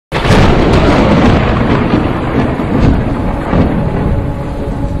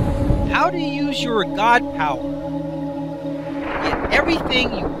your God power. Get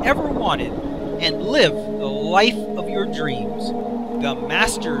everything you ever wanted and live the life of your dreams. The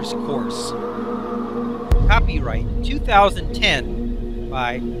Master's Course. Copyright 2010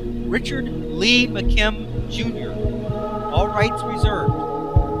 by Richard Lee McKim Jr. All rights reserved.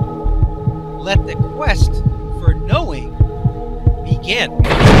 Let the quest for knowing begin.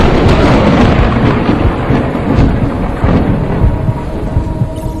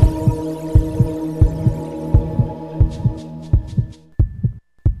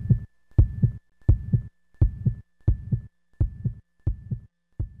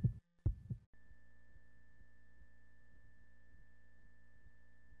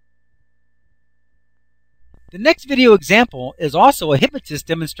 The next video example is also a hypnotist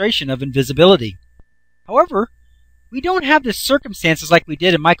demonstration of invisibility. However, we don't have the circumstances like we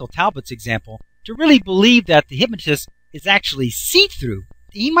did in Michael Talbot's example to really believe that the hypnotist is actually see-through.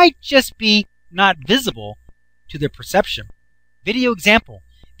 He might just be not visible to their perception. Video example,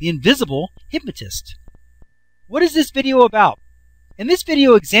 the invisible hypnotist. What is this video about? In this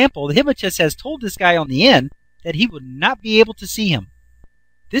video example, the hypnotist has told this guy on the end that he would not be able to see him.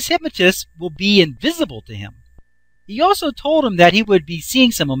 This hypnotist will be invisible to him. He also told him that he would be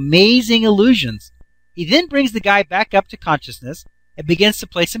seeing some amazing illusions. He then brings the guy back up to consciousness and begins to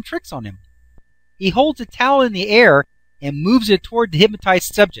play some tricks on him. He holds a towel in the air and moves it toward the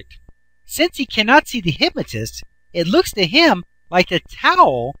hypnotized subject. Since he cannot see the hypnotist, it looks to him like the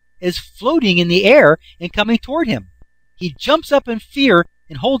towel is floating in the air and coming toward him. He jumps up in fear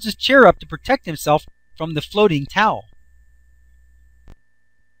and holds his chair up to protect himself from the floating towel.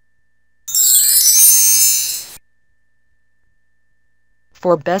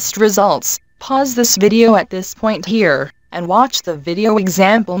 For best results, pause this video at this point here, and watch the video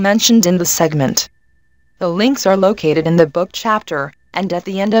example mentioned in the segment. The links are located in the book chapter, and at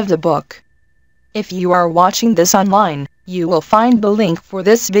the end of the book. If you are watching this online, you will find the link for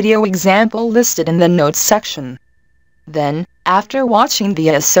this video example listed in the notes section. Then, after watching the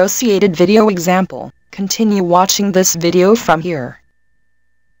associated video example, continue watching this video from here.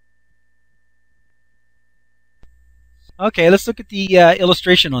 Okay, let's look at the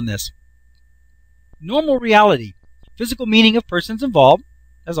illustration on this. Normal reality. Physical meaning of persons involved,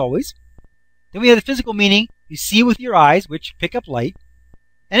 as always. Then we have the physical meaning you see with your eyes, which pick up light.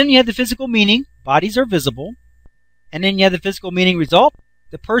 And then you have the physical meaning, bodies are visible. And then you have the physical meaning result,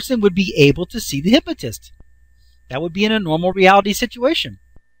 the person would be able to see the hypnotist. That would be in a normal reality situation.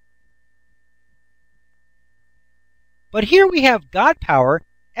 But here we have God power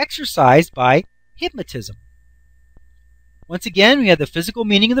exercised by hypnotism. Once again, we have the physical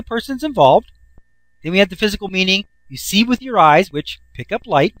meaning of the persons involved. Then we have the physical meaning you see with your eyes, which pick up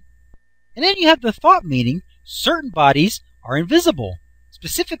light. And then you have the thought meaning certain bodies are invisible,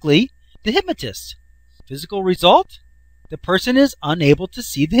 specifically the hypnotist. Physical result, the person is unable to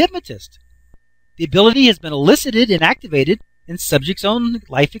see the hypnotist. The ability has been elicited and activated in subject's own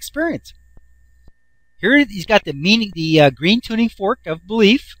life experience. Here he's got the meaning, the green tuning fork of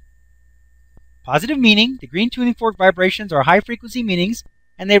belief. Positive meaning, the green tuning fork vibrations are high frequency meanings,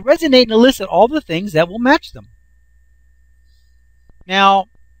 and they resonate and elicit all the things that will match them. Now,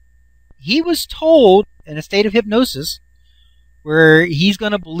 he was told in a state of hypnosis where he's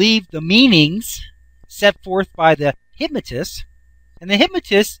going to believe the meanings set forth by the hypnotist, and the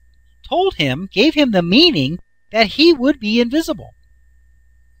hypnotist told him, gave him the meaning that he would be invisible.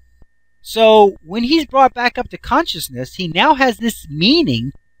 So when he's brought back up to consciousness, he now has this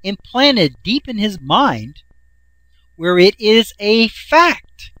meaning implanted deep in his mind where it is a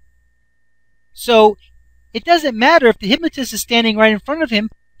fact. So it doesn't matter if the hypnotist is standing right in front of him,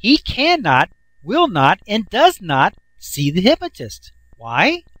 he cannot, will not, and does not see the hypnotist.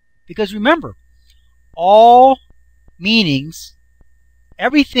 Why? Because remember, all meanings,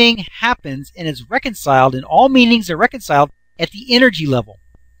 everything happens and is reconciled, and all meanings are reconciled at the energy level.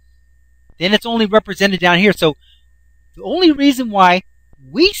 Then it's only represented down here. So the only reason why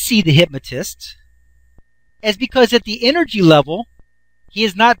we see the hypnotist is because at the energy level, he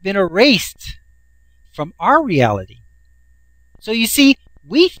has not been erased from our reality. So you see,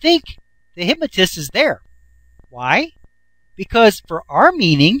 we think the hypnotist is there. Why? Because for our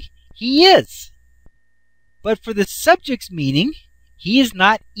meaning, he is. But for the subject's meaning, he is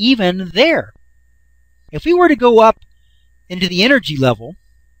not even there. If we were to go up into the energy level,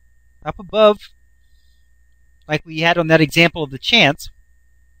 up above, like we had on that example of the chance,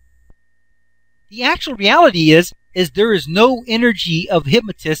 the actual reality is there is no energy of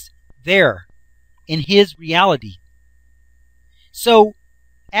hypnotist there in his reality. So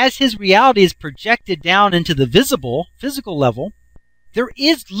as his reality is projected down into the visible, physical level, there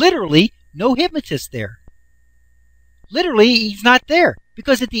is literally no hypnotist there. Literally, he's not there,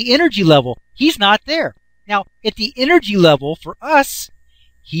 because at the energy level, he's not there. Now, at the energy level, for us,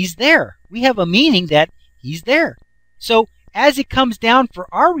 he's there. We have a meaning that he's there. So, as it comes down for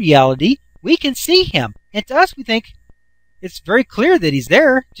our reality, we can see him. And to us, we think it's very clear that he's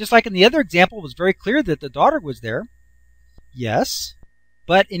there. Just like in the other example, it was very clear that the daughter was there. Yes.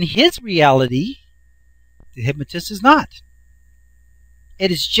 But in his reality, the hypnotist is not. It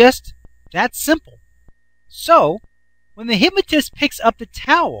is just that simple. So, when the hypnotist picks up the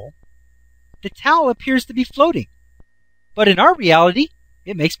towel appears to be floating. But in our reality,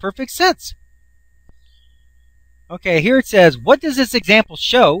 it makes perfect sense. Okay, here it says, what does this example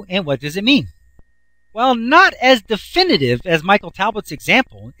show and what does it mean? Well, not as definitive as Michael Talbot's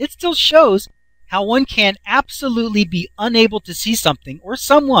example, it still shows how one can absolutely be unable to see something or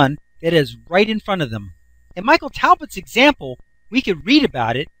someone that is right in front of them. In Michael Talbot's example, we could read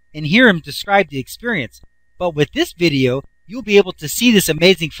about it and hear him describe the experience. But with this video, you'll be able to see this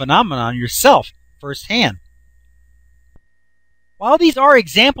amazing phenomenon yourself firsthand. While these are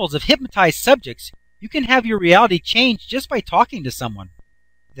examples of hypnotized subjects, you can have your reality changed just by talking to someone.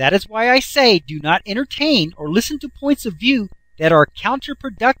 That is why I say do not entertain or listen to points of view that are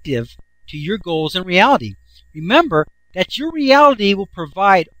counterproductive to your goals and reality. Remember that your reality will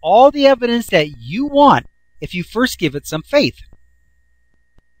provide all the evidence that you want if you first give it some faith.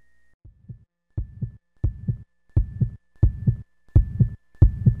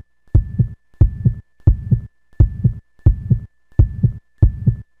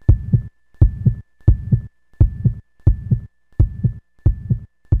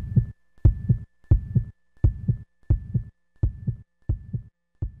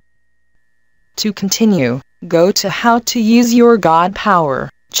 To continue, go to How to Use Your God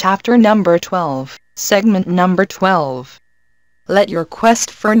Power, chapter number 12, segment number 12. Let your quest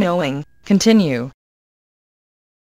for knowing continue.